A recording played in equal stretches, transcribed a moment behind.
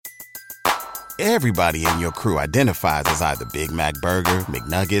Everybody in your crew identifies as either Big Mac Burger,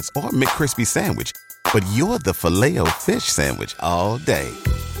 McNuggets, or McCrispy Sandwich. But you're the Filet-O-Fish Sandwich all day.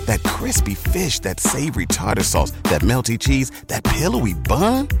 That crispy fish, that savory tartar sauce, that melty cheese, that pillowy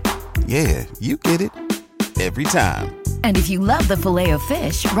bun. Yeah, you get it. Every time. And if you love the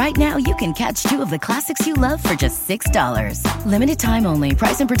Filet-O-Fish, right now you can catch two of the classics you love for just $6. Limited time only.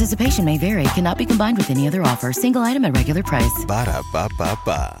 Price and participation may vary. Cannot be combined with any other offer. Single item at regular price.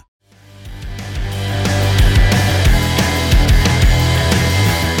 Ba-da-ba-ba-ba.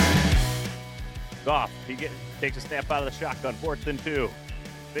 Goff, takes a snap out of the shotgun, 4th and 2.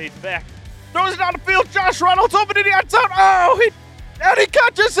 Fades back, throws it down the field. Josh Reynolds open in the end zone. And he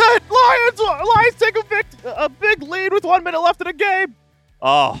catches it. Lions take a big lead with 1 minute left in the game.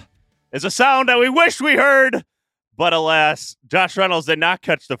 Oh, it's a sound that we wish we heard, but alas, Josh Reynolds did not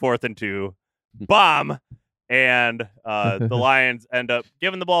catch the 4th and 2 bomb, and the Lions end up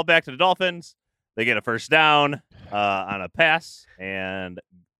giving the ball back to the Dolphins. They get a first down on a pass, and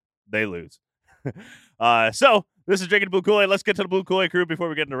they lose. So this is Drinking the Blue Kool-Aid. Let's get to the Blue Kool-Aid crew before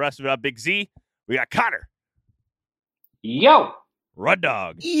we get into the rest of it. Big Z, we got Connor. Yo. Rud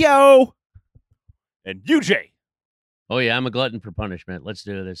Dog. Yo. And UJ. Oh, yeah, I'm a glutton for punishment. Let's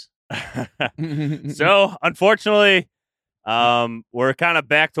do this. So, unfortunately, we're kind of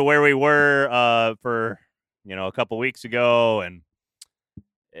back to where we were for, a couple weeks ago. And,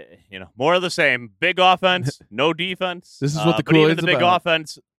 more of the same. Big offense, no defense. This is what the Kool-Aid's Kool-Aid's big about.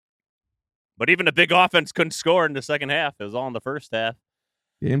 offense. But even the big offense couldn't score in the second half. It was all in the first half.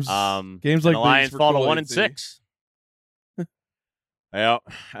 Games And like the Lions these for fall to Kool-Aid, 1-6. Yeah.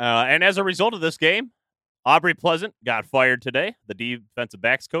 And as a result of this game, Aubrey Pleasant got fired today, the defensive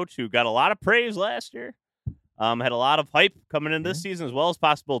backs coach who got a lot of praise last year. Had a lot of hype coming in this season, as well as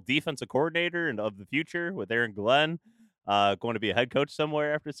possible defensive coordinator and of the future with Aaron Glenn going to be a head coach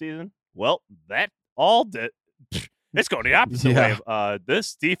somewhere after the season. Well, that all did. It's going the opposite way.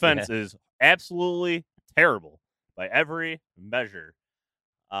 This defense is absolutely terrible by every measure.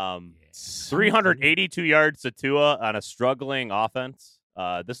 382 yards to Tua on a struggling offense.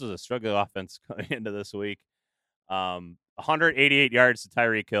 This was a struggling offense coming into this week. 188 yards to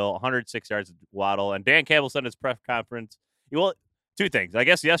Tyreek Hill, 106 yards to Waddle. And Dan Campbell said in his press conference, well, two things. I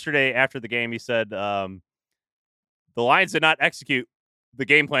guess yesterday after the game, he said the Lions did not execute the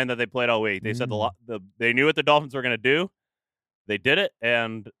game plan that they played all week. They said they knew what the Dolphins were going to do. They did it,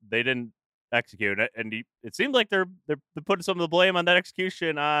 and they didn't execute it. And it seems like they're putting some of the blame on that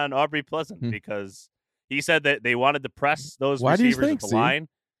execution on Aubrey Pleasant because he said that they wanted to press those receivers at the line.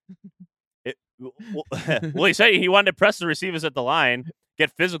 Well, he said he wanted to press the receivers at the line, get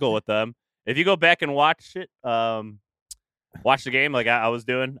physical with them. If you go back and watch it, watch the game like I was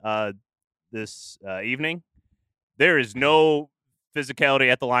doing this evening, there is no physicality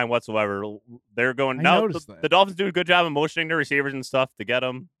at the line whatsoever. They're going now. The Dolphins do a good job of motioning their receivers and stuff to get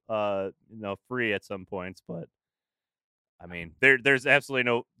them, free at some points. But I mean, there's absolutely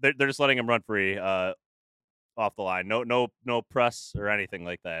no. They're just letting them run free off the line. No press or anything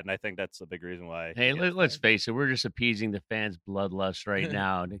like that. And I think that's a big reason why. Hey, let's face it. We're just appeasing the fans' bloodlust right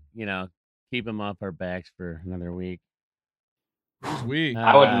now. To, keep them off our backs for another week. Week.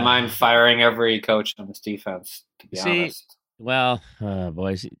 I wouldn't mind firing every coach on this defense. To be honest. Well,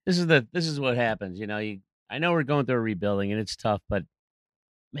 boys, this is what happens. I know we're going through a rebuilding and it's tough, but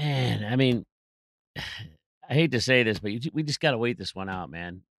man, I mean, I hate to say this, but we just got to wait this one out,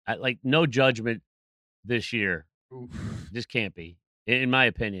 man. No judgment this year. This can't be, in my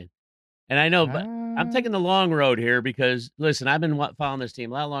opinion. And I know, but I'm taking the long road here because, listen, I've been following this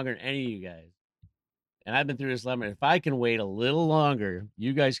team a lot longer than any of you guys. And I've been through this lemon. If I can wait a little longer,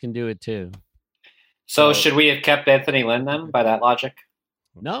 you guys can do it too. So should we have kept Anthony Lynn then, by that logic?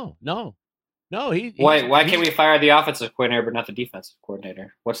 No. Why can't we fire the offensive coordinator but not the defensive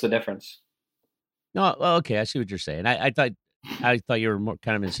coordinator? What's the difference? No, well, okay, I see what you're saying. I thought you were more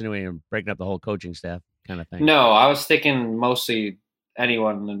kind of insinuating and breaking up the whole coaching staff kind of thing. No, I was thinking mostly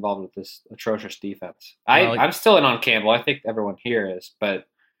anyone involved with this atrocious defense. I'm still in on Campbell. I think everyone here is, but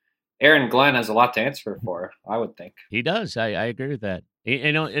Aaron Glenn has a lot to answer for, I would think. He does. I agree with that.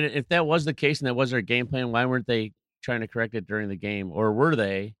 If that was the case and that was their game plan, why weren't they trying to correct it during the game? Or were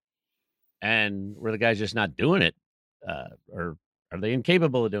they? And were the guys just not doing it? Or are they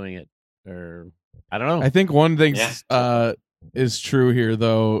incapable of doing it? Or I don't know. I think one thing is true here,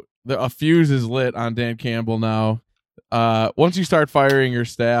 though. A fuse is lit on Dan Campbell now. Once you start firing your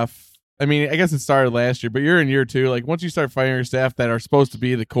staff, I mean, I guess it started last year, but you're in year two. Like, once you start firing your staff that are supposed to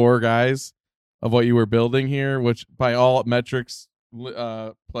be the core guys of what you were building here, which by all metrics,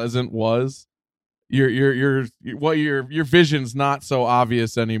 Pleasant was, your vision's not so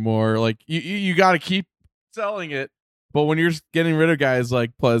obvious anymore. Like you got to keep selling it, but when you're getting rid of guys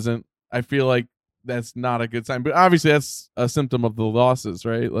like Pleasant, I feel like that's not a good sign. But obviously, that's a symptom of the losses,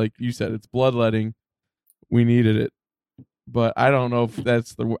 right? Like you said, it's bloodletting. We needed it, but I don't know if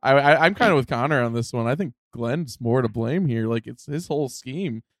that's the. I'm kind of with Connor on this one. I think Glenn's more to blame here. Like it's his whole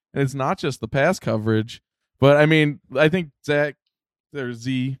scheme, and it's not just the pass coverage. But I mean, I think Z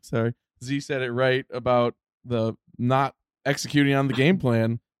said it right about the not executing on the game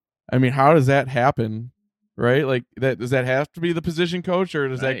plan. I mean, how does that happen? Right? Like does that have to be the position coach, or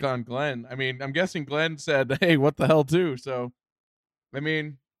does that go on Glenn? I mean, I'm guessing Glenn said, "Hey, what the hell, too?" So, I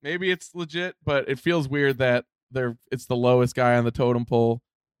mean, maybe it's legit, but it feels weird that it's the lowest guy on the totem pole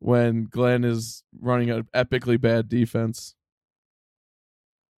when Glenn is running an epically bad defense.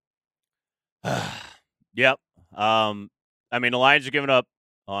 Yep. I mean, the Lions are giving up.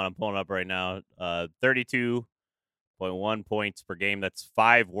 I'm pulling up right now. 32.1 points per game. That's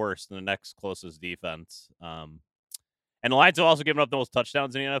 5 worse than the next closest defense. And the Lions have also given up the most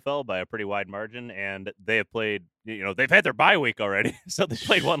touchdowns in the NFL by a pretty wide margin. And they have played, they've had their bye week already. So they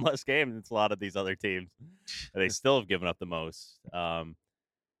played one less game than a lot of these other teams. They still have given up the most. Yeah,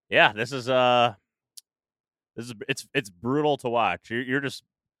 it's brutal to watch. You're just,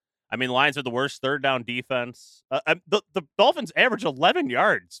 I mean, Lions are the worst third down defense. The Dolphins average 11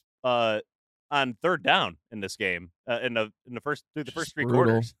 yards on third down in this game in the first 3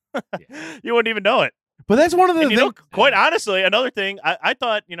 quarters. You wouldn't even know it. But that's one of the things. Quite honestly, another thing, I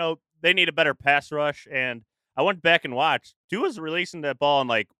thought, they need a better pass rush, and I went back and watched. Tua's releasing that ball in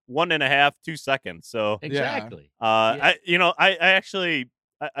like 1.5, 2 seconds. So exactly. I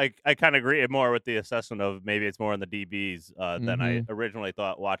kind of agree more with the assessment of maybe it's more on the DBs than I originally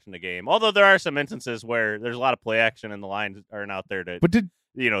thought watching the game. Although there are some instances where there's a lot of play action and the Lions aren't out there to. But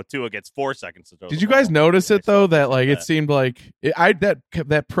Tua gets 4 seconds to throw. Did you guys notice it though? That like it seemed like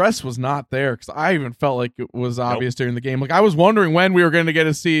that press was not there, because I even felt like it was obvious during the game. Like I was wondering when we were going to get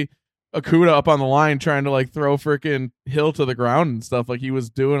to see Okudah up on the line trying to like throw freaking Hill to the ground and stuff like he was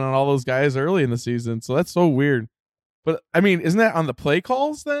doing on all those guys early in the season. So that's so weird. But I mean, isn't that on the play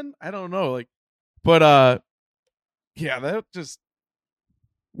calls then? I don't know. Yeah, that just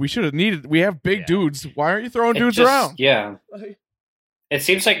we have big dudes. Why aren't you throwing dudes around? Yeah. It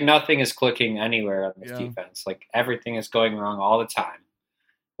seems like nothing is clicking anywhere on this defense. Like everything is going wrong all the time,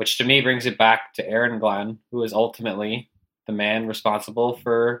 which to me brings it back to Aaron Glenn, who is ultimately the man responsible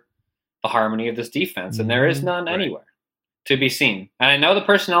for the harmony of this defense. And there is none anywhere to be seen. And I know the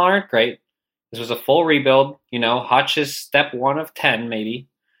personnel aren't great. This was a full rebuild. Hutch is step 1 of 10 maybe,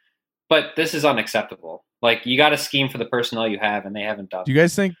 but this is unacceptable. Like you got to scheme for the personnel you have, and they haven't done. Do you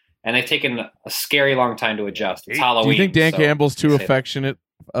guys think? And they've taken a scary long time to adjust. It's Halloween. Do you think Dan Campbell's too affectionate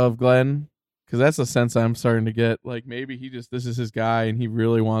of Glenn? Because that's a sense I'm starting to get. Like maybe this is his guy, and he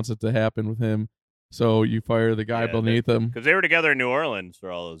really wants it to happen with him. So you fire the guy beneath him because they were together in New Orleans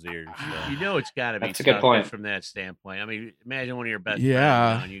for all those years. So. It's got to be. That's a good point from that standpoint. I mean, imagine one of your best.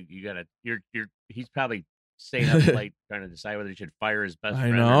 Yeah. friends. You got to. He's probably staying up late trying to decide whether he should fire his best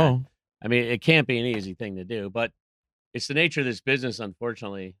friend. I know. Or not. I mean, it can't be an easy thing to do, but it's the nature of this business,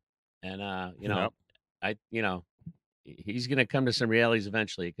 unfortunately. And he's going to come to some realities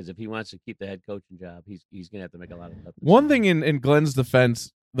eventually, because if he wants to keep the head coaching job, he's going to have to make a lot of tough decisions. One thing in Glenn's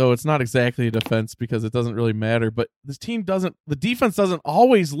defense, though it's not exactly a defense because it doesn't really matter, but the defense doesn't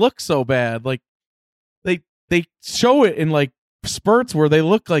always look so bad. Like they show it in like spurts where they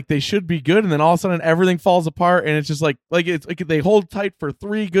look like they should be good, and then all of a sudden everything falls apart, and it's just like it's like they hold tight for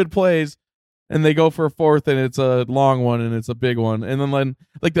 3 good plays, and they go for a 4th, and it's a long one, and it's a big one. And then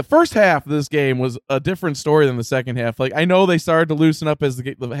like the first half of this game was a different story than the second half. Like I know they started to loosen up as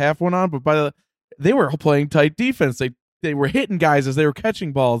the half went on, but they were playing tight defense. They were hitting guys as they were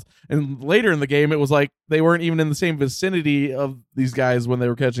catching balls. And later in the game, it was like they weren't even in the same vicinity of these guys when they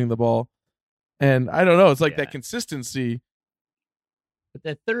were catching the ball. And I don't know. It's like that consistency. But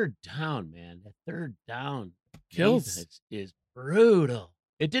that third down, man, kills. Is brutal.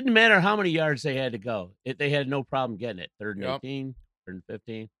 It didn't matter how many yards they had to go. They had no problem getting it. 3rd and 18, 3rd and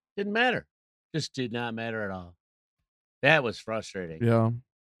 15. Didn't matter. Just did not matter at all. That was frustrating. Yeah.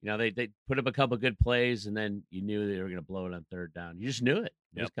 They put up a couple good plays, and then you knew they were going to blow it on 3rd down. You just knew it.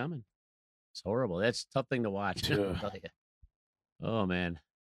 It was coming. It's horrible. That's a tough thing to watch. I'll tell you. Oh, man.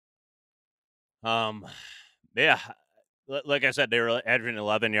 Yeah. Like I said, they were averaging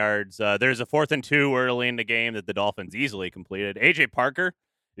 11 yards. There's a 4th and 2 early in the game that the Dolphins easily completed. A.J. Parker,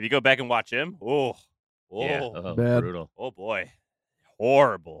 if you go back and watch him, bad. Brutal. Oh, boy.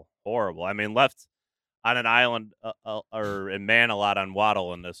 Horrible. I mean, left on an island or in man a lot on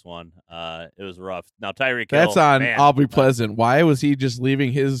Waddle in this one. It was rough. Now Tyreek Hill. That's on man, Aubrey Pleasant. Why was he just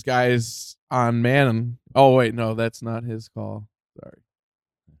leaving his guys on man? Oh wait, no, that's not his call. Sorry.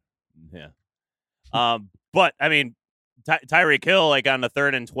 Yeah. But I mean, Tyreek Hill, like on the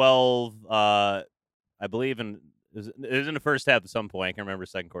 3rd and 12, I believe it was in the first half at some point. I can't remember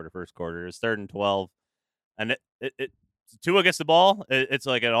second quarter, first quarter. It's 3rd and 12, and it Tua gets the ball. It's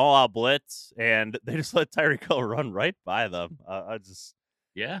like an all-out blitz, and they just let Tyreek Hill run right by them. I just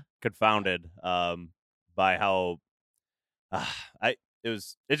confounded by how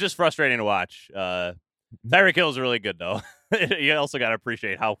it's just frustrating to watch. Tyreek Hill is really good though. You also got to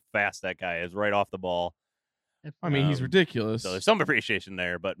appreciate how fast that guy is right off the ball. I mean, he's ridiculous. So there's some appreciation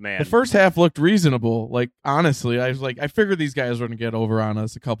there, but man, the first half looked reasonable. Like, honestly, I was like, I figured these guys were going to get over on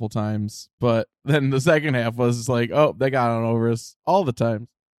us a couple times, but then the second half was like, oh, they got on over us all the time.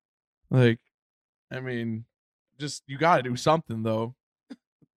 Like, I mean, just, you got to do something though.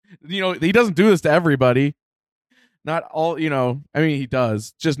 He doesn't do this to everybody. Not all, I mean, he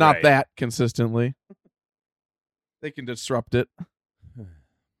does, just not right. that consistently. They can disrupt it.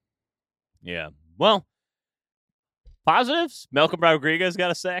 Yeah. Well, positives. Malcolm Rodriguez got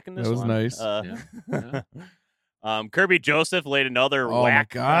a sack in this one. That was nice. Kirby Joseph laid another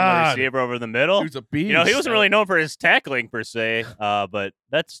whack on the receiver over the middle. He was a beast. He wasn't really known for his tackling per se, but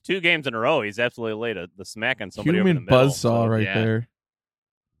that's 2 games in a row. He's absolutely laid the smack on somebody over the middle. Buzzsaw there.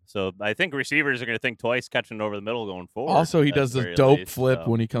 So I think receivers are going to think twice catching it over the middle going forward. Also, he does this dope flip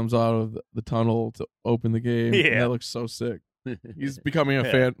when he comes out of the tunnel to open the game. Yeah. That looks so sick. He's becoming a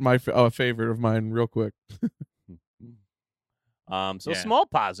fan, a favorite of mine real quick. Small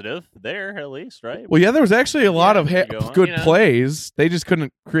positive there at least, right? Well, yeah, there was actually a lot of good plays. They just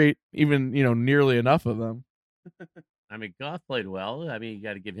couldn't create even, nearly enough of them. I mean, Goff played well. I mean, you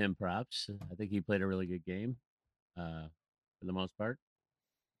got to give him props. I think he played a really good game for the most part.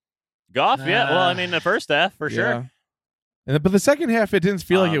 Goff, yeah. Well, I mean, the first half for sure. But the second half, it didn't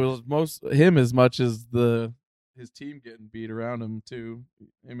feel like it was him as much as his team getting beat around him too.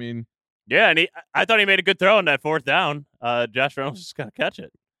 I mean, yeah, and I thought he made a good throw on that 4th down. Josh Reynolds just got to catch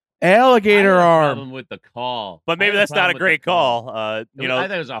it. Alligator arm. Problem with the call, but maybe that's not a great call. I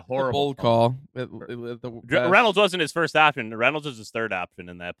thought it was a horrible call. Reynolds wasn't his first option. Reynolds was his 3rd option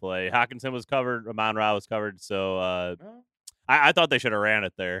in that play. Hawkinson was covered. Amon-Ra was covered. So I thought they should have ran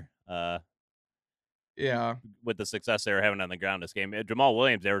it there. Yeah, with the success they were having on the ground this game. Jamal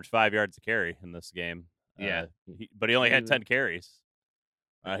Williams averaged 5 yards a carry in this game. But he only had 10 carries.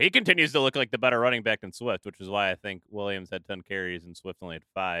 He continues to look like the better running back than Swift, which is why I think Williams had 10 carries and Swift only had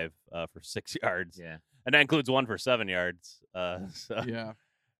 5 for 6 yards. Yeah, and that includes 1 for 7 yards.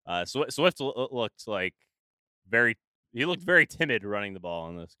 Swift looked like he looked very timid running the ball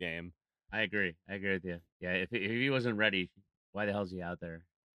in this game. I agree with you. Yeah, if he wasn't ready, why the hell is he out there?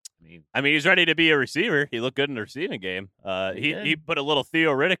 I mean, he's ready to be a receiver. He looked good in the receiving game. He put a little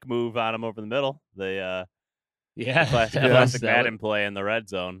Theo Riddick move on him over the middle. Classic Madden play in the red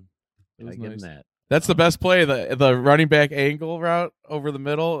zone. I give him that. That's the best play. The running back angle route over the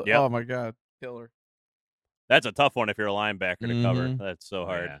middle. Yep. Oh my god, killer! That's a tough one if you're a linebacker to cover. That's so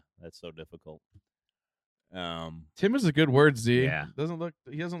hard. Yeah. That's so difficult. Tim is a good word, Z. Yeah.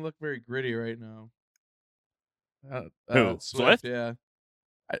 He doesn't look very gritty right now. Who? Swift? Yeah.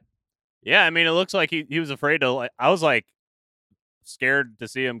 Yeah, I mean, it looks like he was afraid to. I was like scared to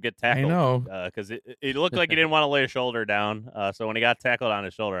see him get tackled. I know, because it looked like he didn't want to lay a shoulder down. So when he got tackled on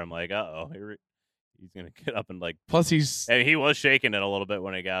his shoulder, I'm like, he's gonna get up and like. Plus, he was shaking it a little bit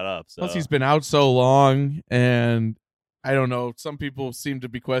when he got up. So. Plus, he's been out so long, and I don't know. Some people seem to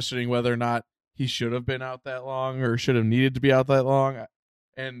be questioning whether or not he should have been out that long or should have needed to be out that long.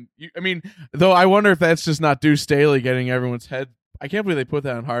 And though I wonder if that's just not Deuce Staley getting everyone's head. I can't believe they put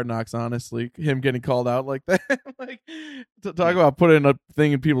that on Hard Knocks, honestly. Him getting called out like that. Like, to talk about putting a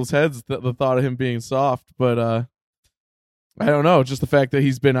thing in people's heads, the thought of him being soft. But I don't know. Just the fact that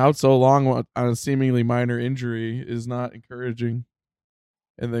he's been out so long on a seemingly minor injury is not encouraging.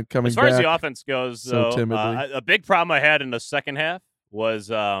 And then coming back. As far as the offense goes, so timidly. A big problem I had in the second half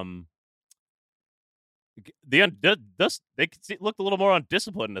was they looked a little more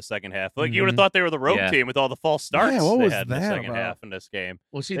undisciplined in the second half. Like you would have thought they were the road team with all the false starts they had in the second half in this game.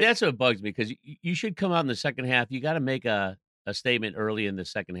 Well, see, that's what bugs me because you should come out in the second half. You got to make a statement early in the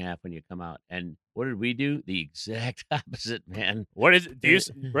second half when you come out. And what did we do? The exact opposite, man. What is it? Do you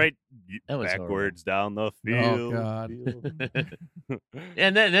right backwards down the field? Oh God!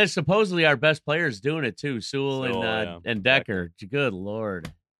 And then supposedly our best players doing it too, Sewell and Decker. Good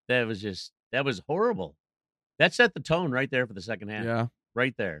Lord, that was horrible. That set the tone right there for the second half. Yeah.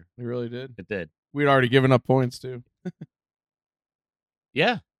 Right there. It really did. It did. We'd already given up points too.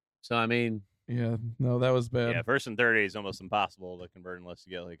 Yeah. So I mean, Yeah, no, that was bad. Yeah, 1st and 30 is almost impossible to convert unless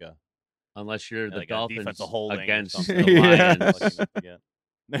you get like a unless you're the like a Dolphins defensive holding or against the something. Lions.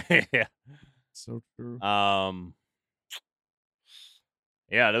 Yeah. So true.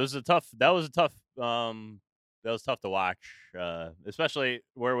 Yeah, that was tough to watch, especially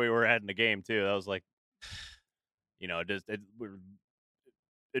where we were at in the game too. That was like, it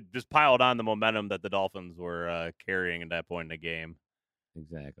just piled on the momentum that the Dolphins were carrying at that point in the game.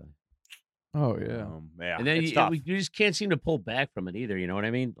 Exactly. Oh yeah. Yeah, And then it's tough. you just can't seem to pull back from it either. You know what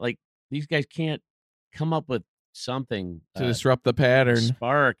I mean? Like these guys can't come up with something To disrupt the pattern.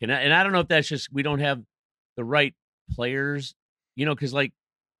 spark. And I don't know if that's just we don't have the right players. Because like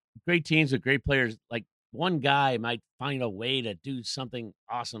great teams with great players, like one guy might find a way to do something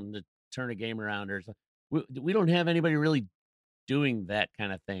awesome to turn a game around, or we don't have anybody really doing that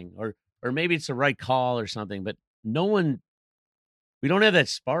kind of thing, or maybe it's the right call or something, but no one. We don't have that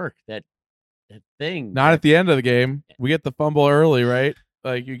spark, that thing. Not at the end of the game. We get the fumble early, right?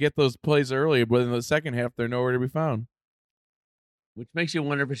 Like you get those plays early, but in the second half, they're nowhere to be found. Which makes you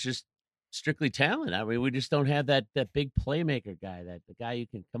wonder if it's just strictly talent. I mean, we just don't have that big playmaker guy, the guy you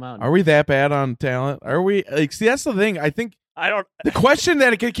can come out. Are we that bad on talent? Are we? Like, see, that's the thing. I think the question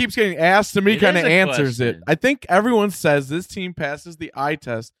that it keeps getting asked to me kind of answers it. I think everyone says this team passes the eye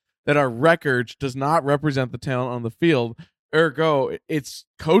test, that our record does not represent the talent on the field. Ergo, it's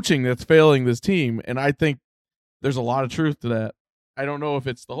coaching that's failing this team, and I think there's a lot of truth to that. I don't know if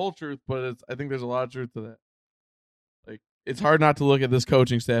it's the whole truth, but I think there's a lot of truth to that. Like, it's hard not to look at this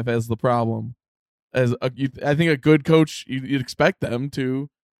coaching staff as the problem. I think a good coach, you'd expect them to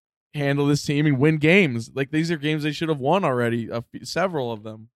handle this team and win games. Like, these are games they should have won already, several of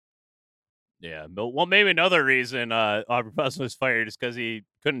them. Yeah, well, maybe another reason Aubrey Buzzman was fired is because he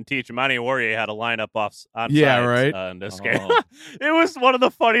couldn't teach Imani Warrior how to line up on right. In this game. It was one of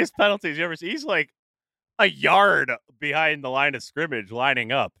the funniest penalties you ever see. He's like a yard behind the line of scrimmage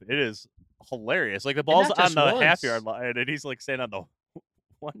lining up. It is hilarious. Like the ball's on the half-yard line, and he's like standing on the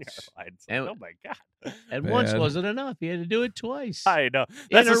 1 yard line. It's like, oh my God. And once wasn't enough. He had to do it twice. I know.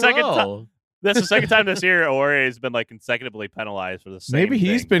 That's the second time. That's the second time this year Ore has been like consecutively penalized for the same Maybe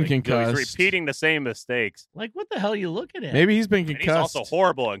he's thing. been concussed. He's repeating the same mistakes. Like, what the hell are you looking at? Maybe he's been concussed. And he's also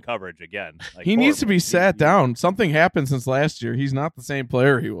horrible in coverage again. Like, he needs to be sat down. Something happened since last year. He's not the same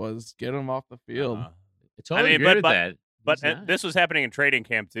player he was. Get him off the field. I totally agree with that. But this was happening in training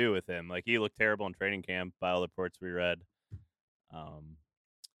camp too with him. Like, he looked terrible in training camp by all the reports we read. But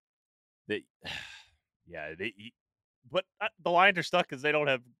the Lions are stuck because they don't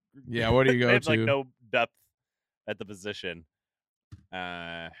have. Yeah, what do you go they have, to? Like, no depth at the position.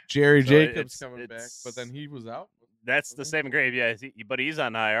 Jerry Jacobs coming back, but then he was out. That's the same grave, yeah. But he's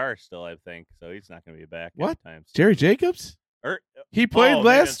on IR still, I think, so he's not going to be back. What? Anytime soon. Jerry Jacobs? He played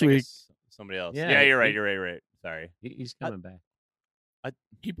last week. Somebody else. Yeah, you're right. Sorry, he's coming back.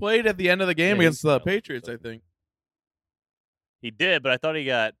 He played at the end of the game against the Patriots, I think. He did, but I thought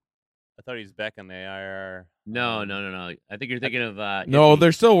he's back on the IR. No. I think you're thinking of no,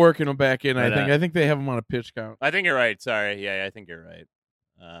 they're still working him back in. I think they have him on a pitch count. I think you're right. Sorry, yeah, I think you're right.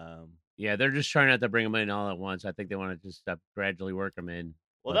 Yeah, they're just trying not to bring him in all at once. I think they want to just gradually work him in.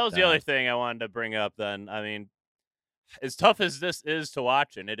 Well, that was the other thing I wanted to bring up. Then, I mean, as tough as this is to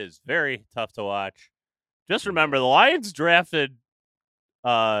watch, and it is very tough to watch. Just remember, the Lions drafted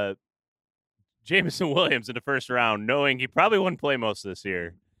Jameson Williams in the first round, knowing he probably wouldn't play most of this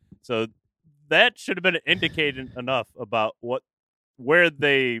year. So that should have been indicated enough about where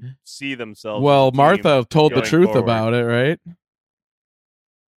they see themselves. Well, Martha told the truth forward. about it, right?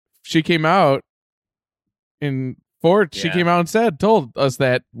 She came out in Fort. She came out and told us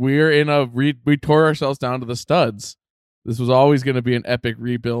that we're in we tore ourselves down to the studs. This was always going to be an epic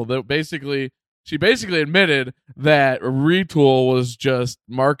rebuild. That she basically admitted that Retool was just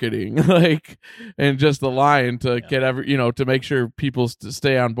marketing, and just the line to get to make sure people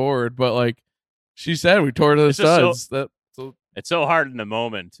stay on board. But she said, we tore to the studs. It's so hard in the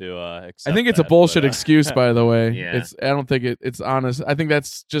moment to accept. I think it's a bullshit excuse, by the way. Yeah. I don't think it's honest. I think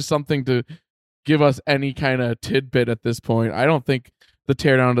that's just something to give us any kind of tidbit at this point. I don't think the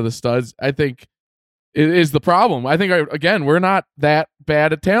tear down to the studs, I think, it is the problem. I think, again, we're not that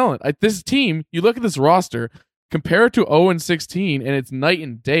bad at talent. This team, you look at this roster, compare it to 0-16, and it's night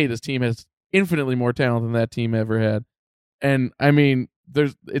and day. This team has infinitely more talent than that team ever had. And, I mean,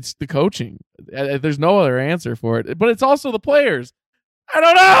 it's the coaching. There's no other answer for it. But it's also the players. I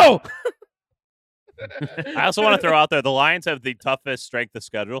don't know. I also want to throw out there the Lions have the toughest strength of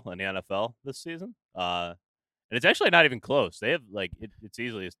schedule in the NFL this season. And it's actually not even close. They have it's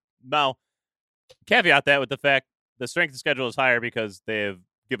easily now caveat that with the fact the strength of schedule is higher because they've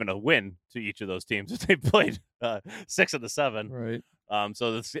given a win to each of those teams. They've played 6 of the 7. Right.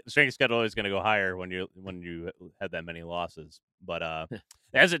 So the strength of schedule is going to go higher when you have that many losses. But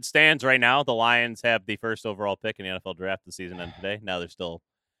as it stands right now, the Lions have the first overall pick in the NFL draft. The season ended today. Now there's still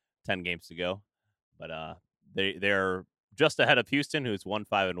 10 games to go, but they're just ahead of Houston, who's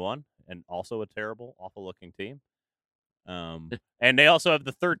 1-5-1, and also a terrible, awful looking team. And they also have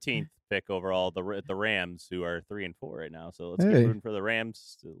the 13th pick overall, the Rams, who are 3-4 right now. So let's keep rooting for the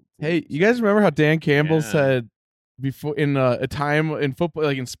Rams. Hey, you guys remember how Dan Campbell said before in a time in football,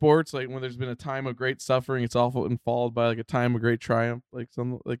 like in sports, like when there's been a time of great suffering, it's often followed by like a time of great triumph. Like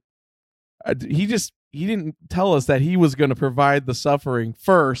he didn't tell us that he was going to provide the suffering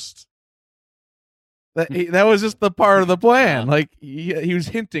first. That was just the part of the plan. Like he was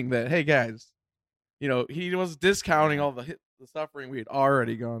hinting that, hey guys, he was discounting all the suffering we had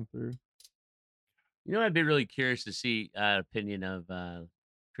already gone through. I'd be really curious to see opinion of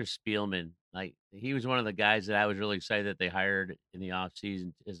Chris Spielman. Like he was one of the guys that I was really excited that they hired in the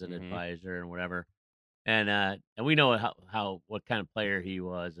offseason as an advisor and whatever. And we know how what kind of player he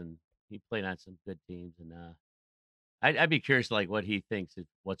was, and he played on some good teams. And I'd be curious, like what he thinks of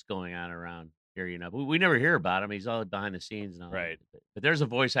what's going on around here. We never hear about him. He's all behind the scenes and all. Right. But there's a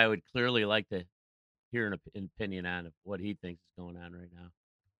voice I would clearly like to hear an opinion on of what he thinks is going on right now.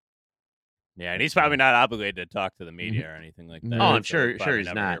 Yeah, and he's probably not obligated to talk to the media or anything like that. Oh, I'm sure he's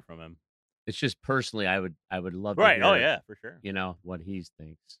never not. hear from him. It's just personally, I would love to Right. hear, Oh yeah, for sure. What he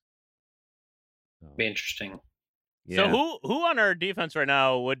thinks. So, Be interesting. So who on our defense right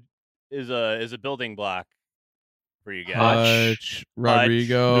now is a building block for you guys? Hutch,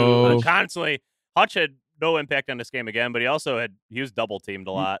 Rodrigo. Hutch, constantly. Hutch had no impact on this game again, but he was double teamed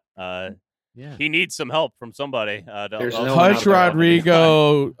a lot. Yeah. He needs some help from somebody. There's no Hutch, one out there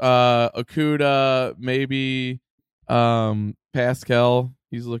Rodrigo, Okuda, maybe Pascal.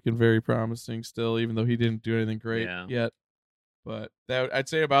 He's looking very promising still, even though he didn't do anything great yet. But I'd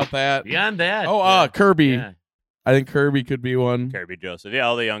say about that. Beyond that. Kirby. Yeah. I think Kirby could be one. Kirby Joseph. Yeah,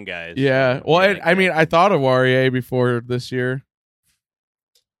 all the young guys. Yeah. Well, I thought of Warrior before this year.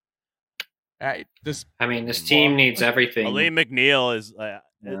 This team needs everything. Aleem McNeil is.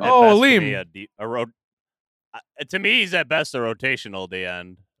 Aleem. To me, he's at best a rotational D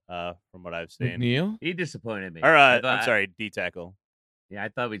end. From what I've seen. McNeil? He disappointed me. Or I'm sorry, D tackle. Yeah, I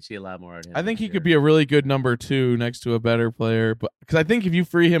thought we'd see a lot more of him. I think he could be a really good number 2 next to a better player, but because I think if you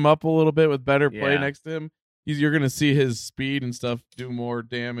free him up a little bit with better play next to him, you're going to see his speed and stuff do more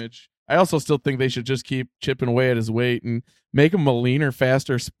damage. I also still think they should just keep chipping away at his weight and make him a leaner,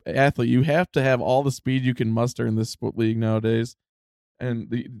 faster athlete. You have to have all the speed you can muster in this league nowadays. And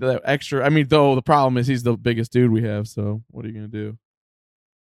the extra, though the problem is he's the biggest dude we have, so what are you going to do?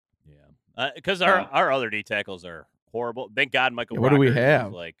 Yeah. Because our other D tackles are horrible. Thank God Michael what do we Rocker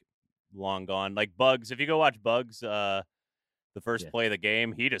have? is, long gone. Like Bugs, if you go watch Bugs, the first play of the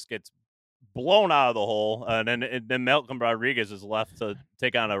game, he just gets blown out of the hole, and then Malcolm Rodriguez is left to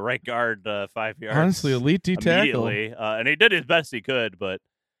take on a right guard 5 yards. Honestly, elite D tackle. And he did his best he could, but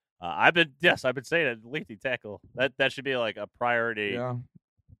I've been saying that elite D tackle that should be like a priority. Yeah.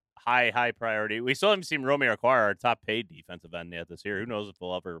 High priority. We still haven't seen Romeo acquire our top paid defensive end yet this year. Who knows if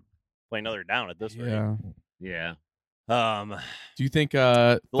we'll ever play another down at this rate? Yeah. Do you think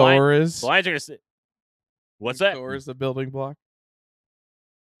Thor is? The Lions are going to say, what's that? Thor is the building block.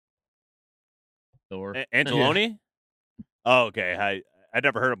 Thor. Angeloni? Oh, okay. I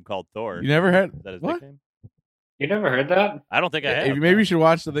never heard him called Thor. You never heard Is that his what? nickname? You never heard that? I don't think I have. Maybe you should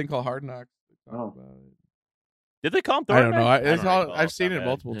watch the thing called Hard Knocks. Oh. Did they call him Thor? I don't know. recall. I've seen Not it bad.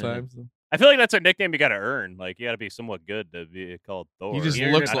 multiple times. I feel like that's a nickname you got to earn. Like you got to be somewhat good to be called Thor. He just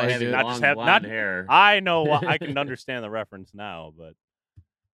You're looks gonna like have it. Not long just have blonde hair. I know. I can understand the reference now, but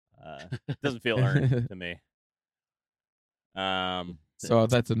it doesn't feel earned to me. So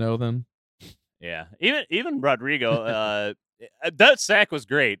that's a no then. Yeah. Even Rodrigo. That sack was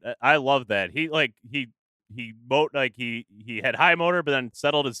great. I love that. He had high motor, but then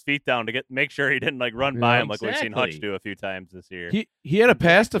settled his feet down to make sure he didn't run by him like we've seen Hutch do a few times this year. He had a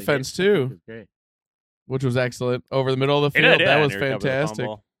pass defense too, Great. which was excellent over the middle of the He field. did, yeah, that was and he recovered the fantastic.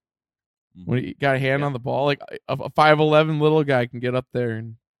 fumble. When he got a hand on the ball, like a 5'11" little guy can get up there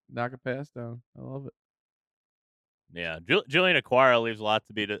and knock a pass down. I love it. Yeah, Julian Aquara leaves a lot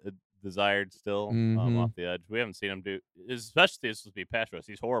to be desired still Mhm. off the edge. We haven't seen him do, especially this would be pass rush.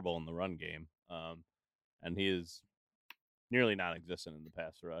 He's horrible in the run game, and he is nearly non-existent in the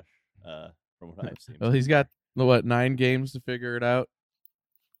pass rush from what I've seen. Well, he's got 9 games to figure it out.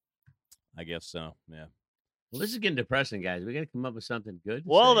 I guess so. Yeah. Well, this is getting depressing, guys. We got to come up with something good. to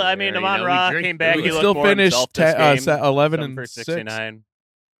Well, say I mean, here. Amon we Ra drink came back. through We He could it. looked still more finish himself this game. 11 Seven and for 6. 69.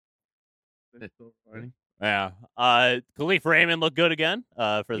 Yeah. Khalif Raymond looked good again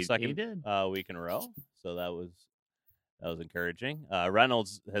for the He second did. week in a row. So that was encouraging.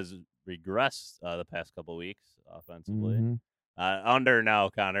 Reynolds has regressed the past couple weeks offensively. Mhm. Under now,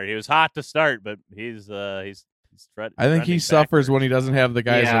 Connor. He was hot to start, but he's I think he trending suffers when backwards. he doesn't have the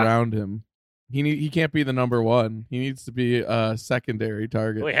guys Yeah. around him. He can't be the number one. He needs to be a secondary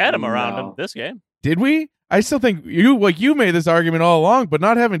target. We had him around him No. this game. Did we? I still think you made this argument all along, but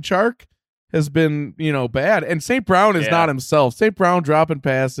not having Chark has been, bad. And St. Brown is Yeah. not himself. St. Brown dropping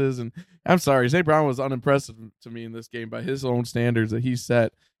passes, and I'm sorry, St. Brown was unimpressive to me in this game by his own standards that he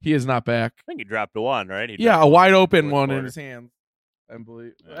set. He is not back. I think he dropped a one, right? He Yeah, dropped a wide open fourth one in quarter. his hands. I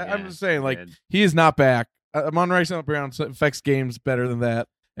believe. Yeah, I'm just saying, like, good. he is not back. Amon-Ra St. Brown affects games better than that,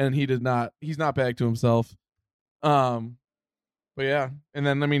 and he did not. He's not back to himself. But yeah, and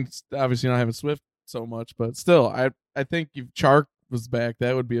then obviously not having Swift so much, but still, I think if Chark was back,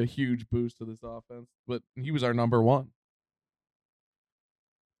 that would be a huge boost to this offense. But he was our number one.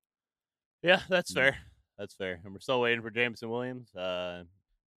 Yeah, that's fair. That's fair. And we're still waiting for Jameson Williams.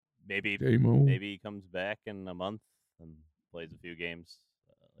 Maybe J-Mo. maybe he comes back in a month and plays a few games,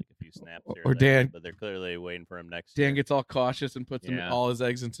 like a few snaps here Or there, Dan- but they're clearly waiting for him next year. Dan gets all cautious and puts Yeah. all his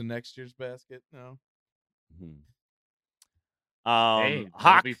eggs into next year's basket. No, Mhm. Hey,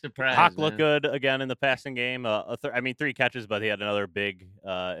 Hawk don't be surprised. Hawk looked man. good again in the passing game. 3 catches, but he had another big,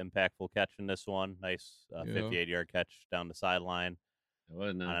 impactful catch in this one. Nice 58-yard catch down the sideline It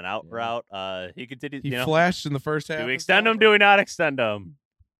wasn't on an out route. He continued. he flashed in the first half. Do we as extend well. him? Do we not extend him?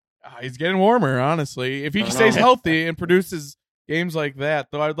 He's getting warmer, honestly. If he I don't stays know. healthy and produces games like that,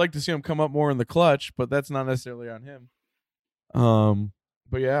 though, I'd like to see him come up more in the clutch, but that's not necessarily on him.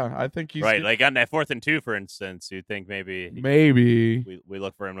 But yeah, I think he's Right, like on that 4th and 2, for instance, you'd think maybe maybe. we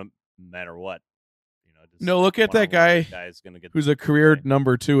look for him no matter what. Just No, look at that one-on-one, guy guy's gonna get who's a career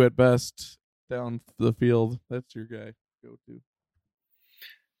number 2 at best down the field. That's your guy. Go to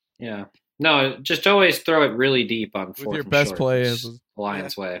Yeah. No, just always throw it really deep on fourth your and best short. play It's as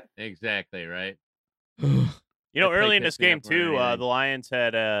Lions way. Exactly right. You know, I'd early take in that this game snap more than too, anything. the Lions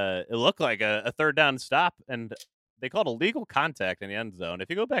had it looked like a 3rd down stop, and they called illegal contact in the end zone. If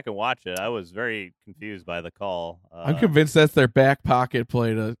you go back and watch it, I was very confused by the call. I'm convinced that's their back pocket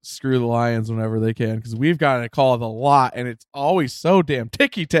play to screw the Lions whenever they can, because we've gotten it called a lot, and it's always so damn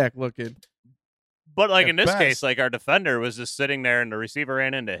ticky-tack looking. But like at in this best. case, like our defender was just sitting there, and the receiver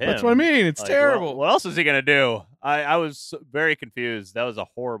ran into him. That's what I mean. It's Like, terrible. What else is he gonna do? I was very confused. That was a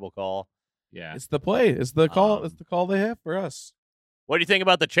horrible call. Yeah. It's the play. It's the call. It's Um, the call they have for us. What do you think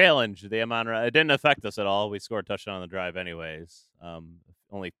about the challenge? The Amon-Ra? It didn't affect us at all. We scored a touchdown on the drive, anyways.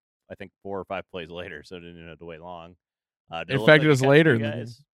 Only I think 4 or 5 plays later, so it didn't have to wait long. Did It look affected like a us catch later for in you the game.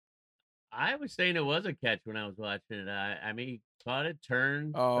 guys? I was saying it was a catch when I was watching it. I mean, he caught it,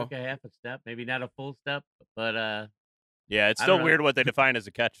 turned, Oh. took a half a step, maybe not a full step, but Yeah, it's I still don't know. weird what they define as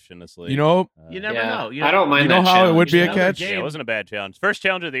a catch in this league. You know, you never Yeah. know. I don't mind You know that how it would challenge. be a Another catch? Yeah, it game- wasn't a bad challenge. First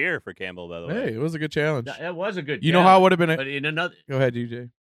challenge of the year for Campbell, by the way. hey, it was a good challenge. That was a good. You know how it challenge, would have been. but in another, Go ahead, DJ.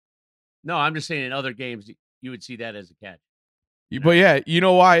 no, I'm just saying in other games you would see that as a catch. But yeah, you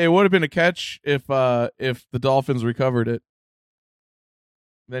know why it would have been a catch if the Dolphins recovered it.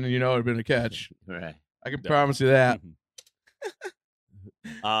 Then it would have been a catch. Right. I can Yeah. promise you that.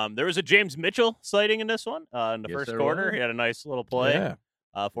 There was a James Mitchell sighting in this one in the Yes, first there quarter. was. He had a nice little play, Yeah.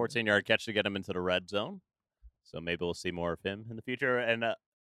 14-yard catch to get him into the red zone. So maybe we'll see more of him in the future. And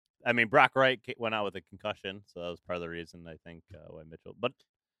I mean, Brock Wright went out with a concussion, so that was part of the reason I think why Mitchell. But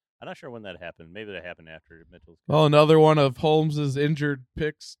I'm not sure when that happened. Maybe that happened after Mitchell's. Well, another one of Holmes's injured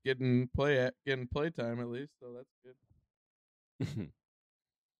picks getting play time at least, so that's good.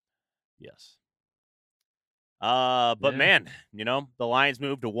 Yes. But Yeah. man, the Lions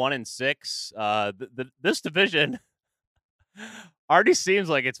moved to 1-6. This division already seems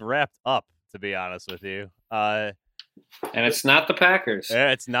like it's wrapped up, to be honest with you. And it's not the Packers.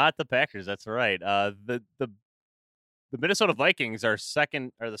 Yeah, it's not the Packers. That's right. The Minnesota Vikings are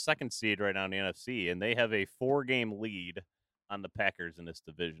the second seed right now in the NFC, and they have a 4-game lead on the Packers in this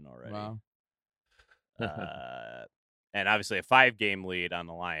division already. Wow. And obviously a 5-game lead on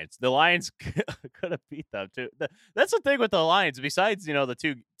the Lions. The Lions could have beat them too. That's the thing with the Lions. Besides,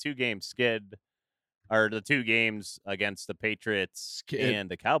 the two-game skid, or the 2 games against the Patriots and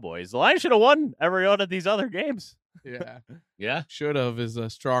the Cowboys, the Lions should have won every one of these other games. Yeah. Yeah. Should have is a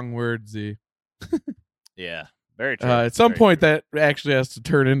strong word, Z. Yeah, very true. At some Very point, true. that actually has to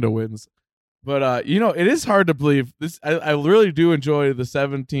turn into wins. But it is hard to believe this. I really do enjoy the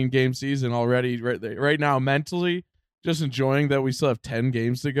 17-game season already. Right now, mentally, just enjoying that we still have 10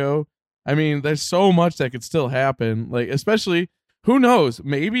 games to go. I mean, there's so much that could still happen. Like, especially, who knows?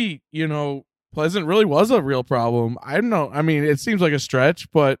 Maybe Pleasant really was a real problem. I don't know. I mean, it seems like a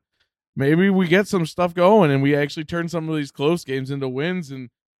stretch, but maybe we get some stuff going and we actually turn some of these close games into wins, and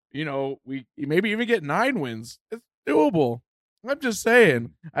we maybe even get 9 wins. It's doable. I'm just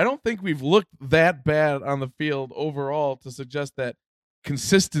saying, I don't think we've looked that bad on the field overall to suggest that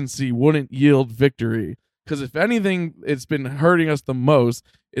consistency wouldn't yield victory. Because if anything, it's been hurting us the most.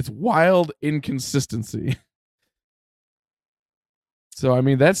 It's wild inconsistency. So, I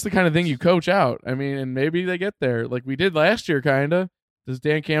mean, that's the kind of thing you coach out. I mean, and maybe they get there like we did last year, kind of. Does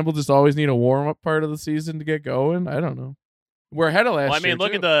Dan Campbell just always need a warm-up part of the season to get going? I don't know. We're ahead of last year. Well, I mean,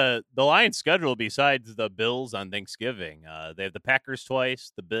 look too. at the Lions' schedule besides the Bills on Thanksgiving. They have the Packers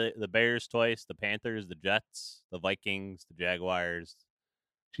twice, the Bears twice, the Panthers, the Jets, the Vikings, the Jaguars,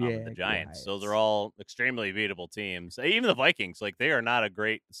 the Giants. Those are all extremely beatable teams. Even the Vikings, like, they are not a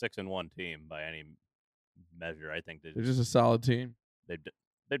great 6-1 team by any measure. I think they're just a solid team.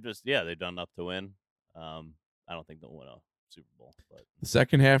 They've done enough to win. I don't think they'll win a Super Bowl. But the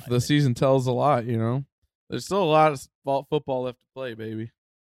second half of the season tells a lot, There's still a lot of football left to play, baby.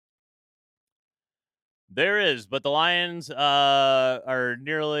 There is, but the Lions are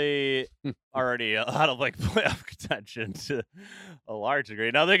nearly already out of playoff contention to a large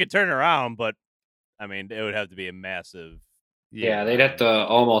degree. Now they could turn around, but I mean, it would have to be a massive. Yeah, they'd have to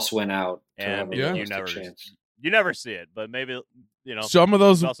almost win out. And you never see it, but maybe some of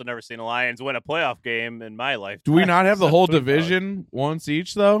those. I've also never seen the Lions win a playoff game in my life. Do we not have the whole division once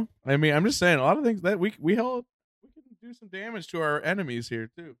each, though? I mean, I'm just saying a lot of things that we can do some damage to our enemies here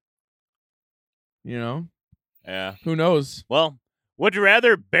too. Yeah. Who knows? Well, would you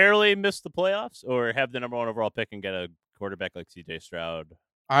rather barely miss the playoffs or have the number 1 overall pick and get a quarterback like C.J. Stroud?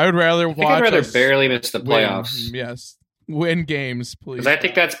 I would rather I'd rather barely miss the playoffs. Yes, win games, please. Because I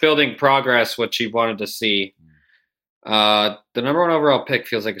think that's building progress, what you wanted to see. The number 1 overall pick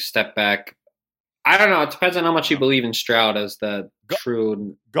feels like a step back. I don't know. It depends on how much you believe in Stroud as the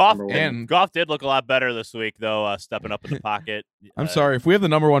true Goff. number 1. And Goff did look a lot better this week, though, stepping up in the pocket. I'm sorry. If we have the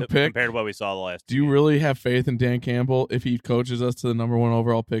number 1 pick compared to what we saw the last, do you really have faith in Dan Campbell if he coaches us to the number 1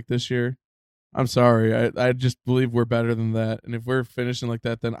 overall pick this year? I'm sorry. I just believe we're better than that. And if we're finishing like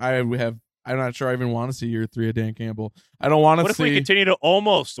that, then I'm not sure I even want to see year 3 of Dan Campbell. I don't want to see. What if we continue to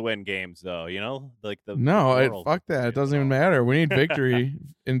almost win games, though? Fuck that. It doesn't even matter. We need victory,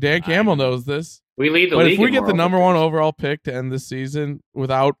 and Dan Campbell knows this. We lead the but league. If we get the number 1 overall pick to end this season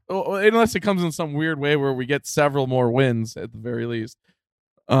unless it comes in some weird way where we get several more wins at the very least,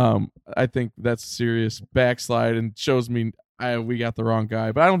 I think that's a serious backslide and shows me we got the wrong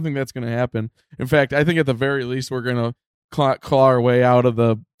guy. But I don't think that's going to happen. In fact, I think at the very least we're going to claw our way out of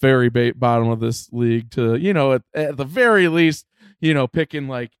the very bottom of this league to, at the very least, picking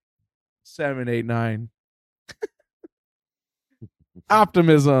like 7, 8, 9.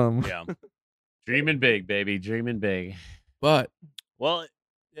 Optimism. Yeah. Dreaming big, baby. Dreaming big. But, well,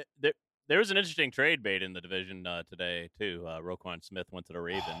 there was an interesting trade bait in the division today, too. Roquan Smith went to the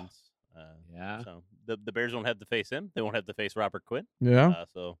Ravens. So the Bears won't have to face him. They won't have to face Robert Quinn. Yeah.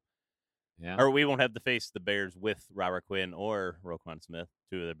 Or we won't have to face the Bears with Robert Quinn or Roquan Smith,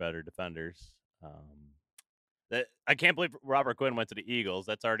 2 of their better defenders. I can't believe Robert Quinn went to the Eagles.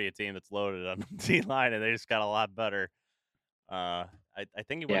 That's already a team that's loaded on the D-line, and they just got a lot better. I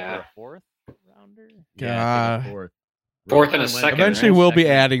think he went for a 4th rounder. God. Fourth and a second. Eventually, we'll be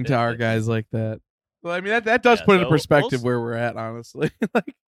adding to our guys like that. Well, I mean, that does put into perspective where we're at, honestly.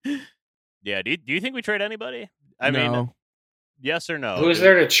 Yeah. Do you think we trade anybody? I mean, yes or no? Who is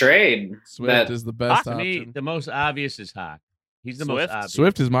there to trade? Swift is the best option. To me, the most obvious is Hawk. He's the most obvious.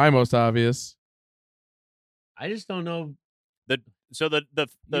 Swift is my most obvious. I just don't know.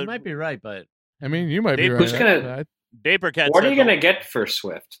 You might be right, but I mean, you might be right. Who's gonna? What are you gonna get for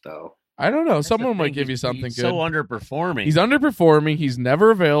Swift, though? I don't know. Someone might give you something he's good. So underperforming. He's underperforming. He's never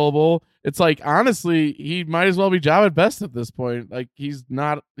available. It's like, honestly, he might as well be job at best at this point. Like, he's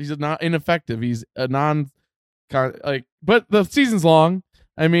not ineffective. He's a but the season's long.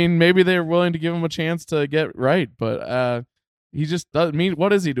 I mean, maybe they're willing to give him a chance to get right, but he just doesn't mean.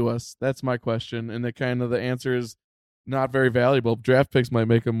 What is he to us? That's my question. And the answer is not very valuable. Draft picks might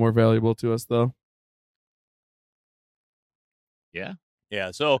make him more valuable to us, though. Yeah.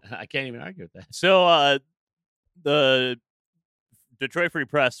 Yeah, so I can't even argue with that. So the Detroit Free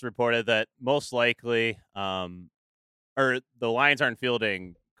Press reported that most likely, or the Lions aren't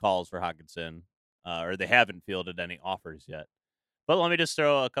fielding calls for Hockenson, or they haven't fielded any offers yet. But let me just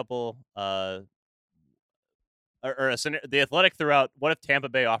throw a couple. The Athletic threw out, what if Tampa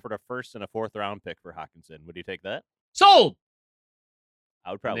Bay offered a first and a fourth round pick for Hawkinson? Would you take that? Sold.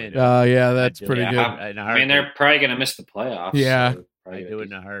 I would probably do it. Yeah, that's I'd do pretty it. good. I mean, they're probably going to miss the playoffs. Yeah. so I do it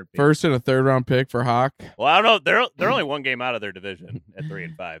in a heartbeat. First and a third round pick for Hawk. Well, I don't know. They're only one game out of their division at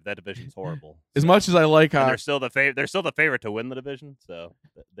 3-5. That division's horrible. As much as I like And Hawk, they're still the favorite to win the division. So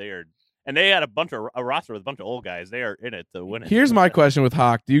they are, and they had a roster with a bunch of old guys. They are in it to win it. here's my question with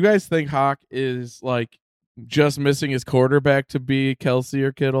Hawk. Do you guys think Hawk is like just missing his quarterback to be Kelsey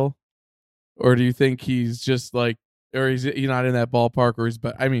or Kittle? Or do you think he's just like, or he's not in that ballpark, or he's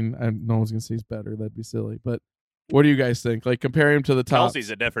I mean, no one's gonna say he's better. That'd be silly. But what do you guys think? Like, compare him to the top. Kelsey's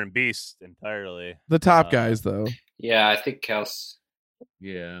a different beast entirely. The top guys, though. Yeah, I think Kels.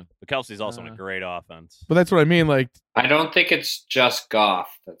 Yeah. But Kelsey's also in a great offense. But that's what I mean. Like, I don't think it's just Goff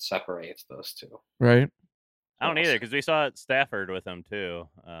that separates those two. right? I don't either, because we saw Stafford with him too.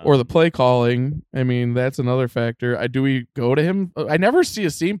 Or the play calling. I mean, that's another factor. Do we go to him? I never see a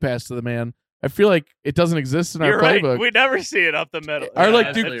seam pass to the man. I feel like it doesn't exist in our You're playbook. right. We never see it up the middle. Are like,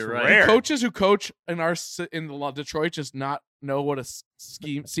 it's dude, rare. do coaches who coach in Detroit just not know what a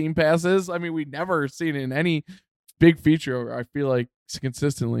seam pass is? I mean, we never seen it in any big feature. I feel like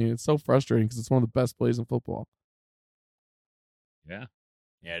consistently, it's so frustrating because it's one of the best plays in football. Yeah.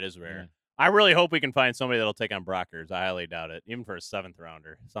 Yeah, it is rare. Yeah. I really hope we can find somebody that'll take on Brockers. I highly doubt it, even for a 7th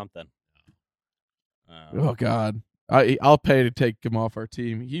rounder, something. Oh God, I'll pay to take him off our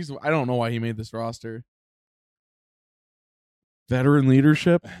team. I don't know why he made this roster. Veteran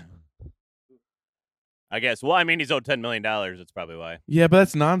leadership. I guess. Well, I mean, he's owed $10 million. That's probably why. Yeah, but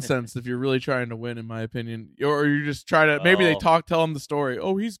that's nonsense if you're really trying to win, in my opinion. Or you just try to maybe they tell him the story.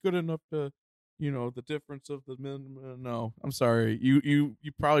 Oh, he's good enough to, the difference of the men. No, I'm sorry. You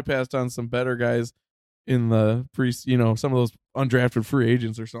probably passed on some better guys in the some of those undrafted free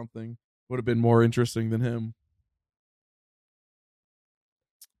agents or something would have been more interesting than him.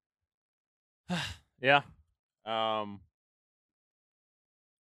 Yeah. I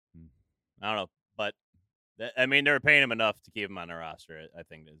don't know, but I mean, they were paying him enough to keep him on the roster. I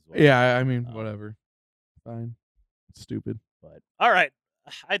think as well. Yeah, I mean, whatever. Fine. It's stupid. But all right,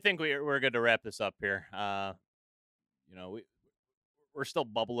 I think we're good to wrap this up here. We're still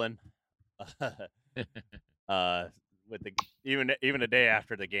bubbling. With even a day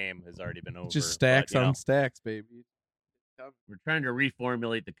after the game has already been over. Just stacks on stacks, baby. We're trying to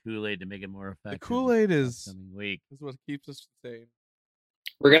reformulate the Kool-Aid to make it more effective. The Kool-Aid is week. what keeps us sane.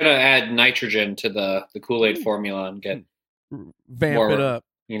 We're gonna add nitrogen to the Kool-Aid formula and get vamp it up.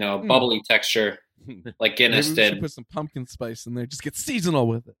 Bubbly texture like Guinness Maybe we should did. put some pumpkin spice in there. Just get seasonal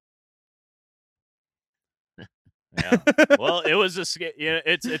with it. Yeah. Well, it was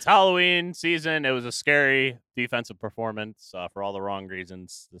it's Halloween season. It was a scary defensive performance for all the wrong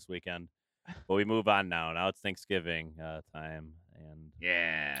reasons this weekend. But we move on now. Now it's Thanksgiving time,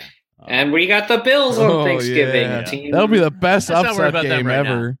 and and we got the Bills on Thanksgiving. Team. That'll be the best Let's not worry upset about them game right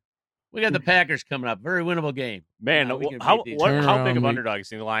ever. now. We got the Packers coming up. Very winnable game. Man, we can how beat these. big of Turnaround underdogs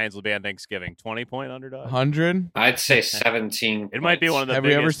do you think the Lions will be on Thanksgiving? 20-point underdog? 100? I'd say 17. It might be one of the Have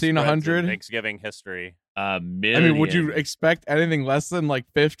you ever biggest seen spreads in 100? Thanksgiving history. I mean, would you expect anything less than like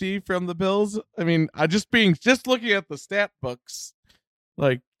 50 from the Bills? I mean, just looking at the stat books,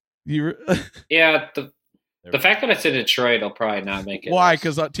 like you. Yeah, the fact that it's in Detroit will probably not make it. Why?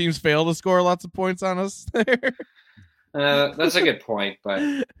 Because teams fail to score lots of points on us there. That's a good point, but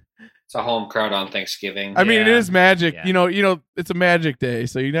it's a home crowd on Thanksgiving. I mean, it is magic. Yeah. It's a magic day,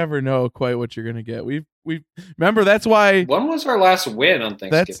 so you never know quite what you're gonna get. We remember that's why. When was our last win on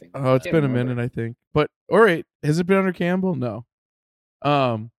Thanksgiving? It's been a minute, I think. But all right, has it been under Campbell? No.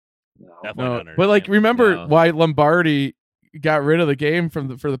 No. Definitely not under But like, Campbell. remember why Lombardi got rid of the game for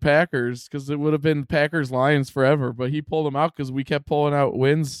the Packers, because it would have been Packers Lions forever, but he pulled them out because we kept pulling out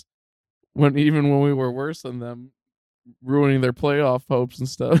wins when we were worse than them, ruining their playoff hopes and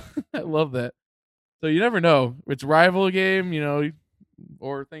stuff. I love that. So you never know. It's rival game,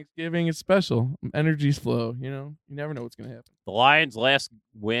 or Thanksgiving. It's special. Energies flow. You never know what's gonna happen. The Lions' last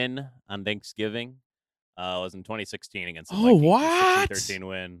win on Thanksgiving was in 2016 against the Oh, Vikings. what? 13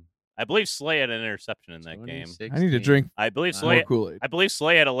 win. I believe Slay had an interception in that game. I need to drink I believe more Slay. Kool-Aid. I believe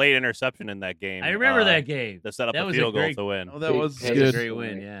Slay had a late interception in that game. I remember that game. To set up That a was field great- goal to win. Oh, that was That good. a great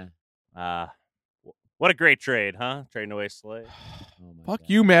win. Yeah. What a great trade, huh? Trading away Slay. Oh my Fuck God.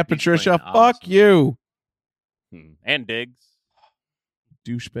 you, Matt He's Patricia. playing Fuck awesome. you, And Diggs.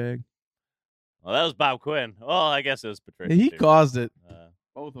 douchebag. Well, that was Bob Quinn. Well, I guess it was Patricia. He too. caused it. Uh,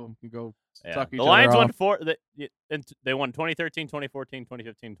 Both of them can go Yeah. suck each The other Lions won off. they won 2013, 2014,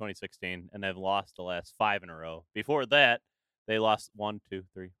 2015, 2016, and they've lost the last 5 in a row. Before that, They lost 1, 2,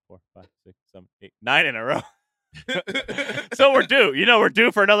 3, 4, 5, 6, 7, 8, 9 in a row. So we're due. We're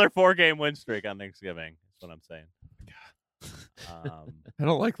due for another 4-game win streak on Thanksgiving. That's what I'm saying. I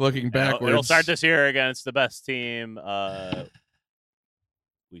don't like looking backwards. It'll start this year against the best team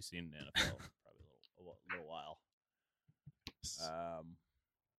we've seen in the NFL probably a little while.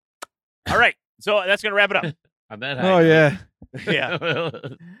 All right, so that's gonna wrap it up. On that Oh yeah. Yeah.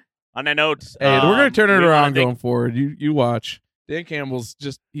 On that note, Hey, we're gonna turn it we wanna around thank- going forward. You watch. Dan Campbell's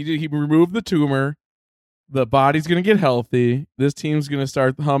just he removed the tumor. The body's gonna get healthy. This team's gonna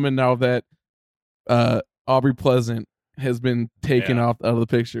start humming now that Aubrey Pleasant has been taken out of the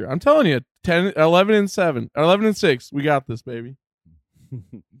picture. I'm telling you, 11-7, 11-6. We got this, baby.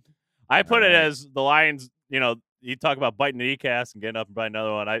 I put it as the Lions. You talk about biting the kneecaps and getting up and biting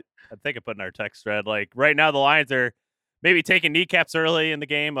another one. I think I put in our text thread, like right now the Lions are maybe taking kneecaps early in the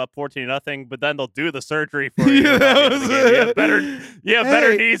game, up 14-0, but then they'll do the surgery for you. You have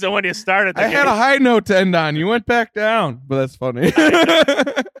better knees than when you started the game. I had a high note to end on. You went back down, but that's funny.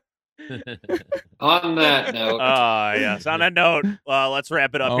 On that note, yes. On that note, let's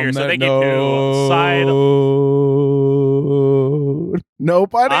wrap it up here. So On thank that you to Side.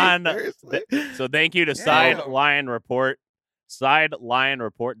 Nobody. So thank you to Side Lion Report,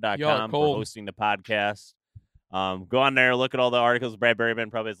 SideLionReport.com for cold. hosting the podcast. Go on there, look at all the articles. Brad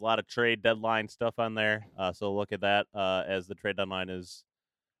Berryman probably has a lot of trade deadline stuff on there. So look at that as the trade deadline is.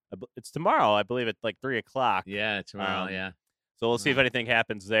 It's tomorrow, I believe, at like 3:00. Yeah, tomorrow. Yeah. So we'll see if anything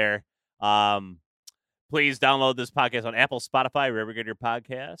happens there. Please download this podcast on Apple, Spotify, wherever you get your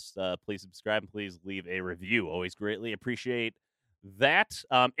podcasts. Please subscribe and please leave a review. Always greatly appreciate that.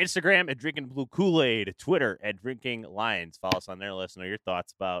 Instagram at Drinking Blue Kool-Aid. Twitter at Drinking Lions. Follow us on there. Let us know your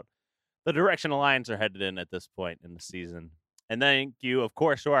thoughts about the direction the Lions are headed in at this point in the season. And thank you, of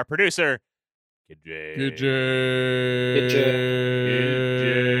course, to our producer, Kid J. Good J.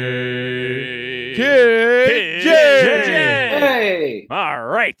 Kid J. hey, All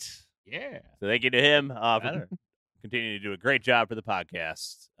right. Yeah. So thank you to him for continuing to do a great job for the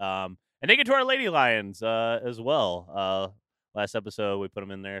podcast. And thank you to our Lady Lions as well. Last episode, we put them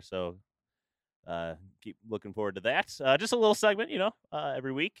in there, so keep looking forward to that. Just a little segment,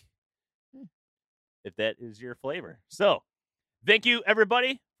 every week, if that is your flavor. So thank you,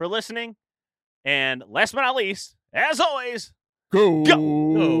 everybody, for listening. And last but not least, as always, Go.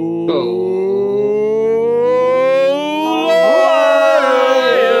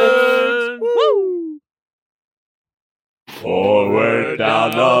 Forward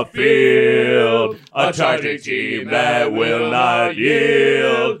down the field, a charging team that will not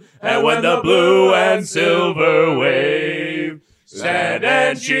yield. And when the blue and silver wave, stand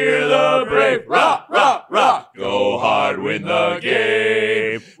and cheer the brave. Rock, rock, rock. Go hard, win the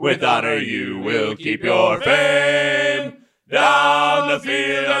game. With honor you will keep your fame. Down the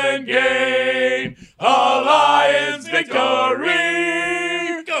field and gain a Lions victory.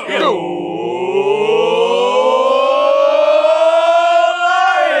 Go!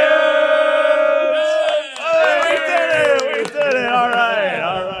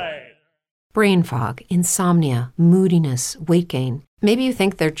 Brain fog, insomnia, moodiness, weight gain. Maybe you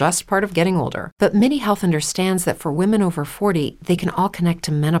think they're just part of getting older, but MIDI Health understands that for women over 40, they can all connect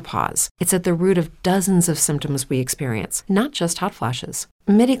to menopause. It's at the root of dozens of symptoms we experience, not just hot flashes.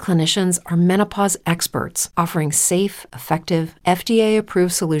 MIDI clinicians are menopause experts, offering safe, effective,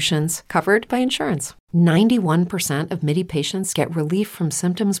 FDA-approved solutions covered by insurance. 91% of MIDI patients get relief from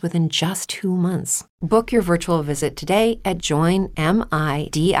symptoms within just 2 months. Book your virtual visit today at joinmidi.com.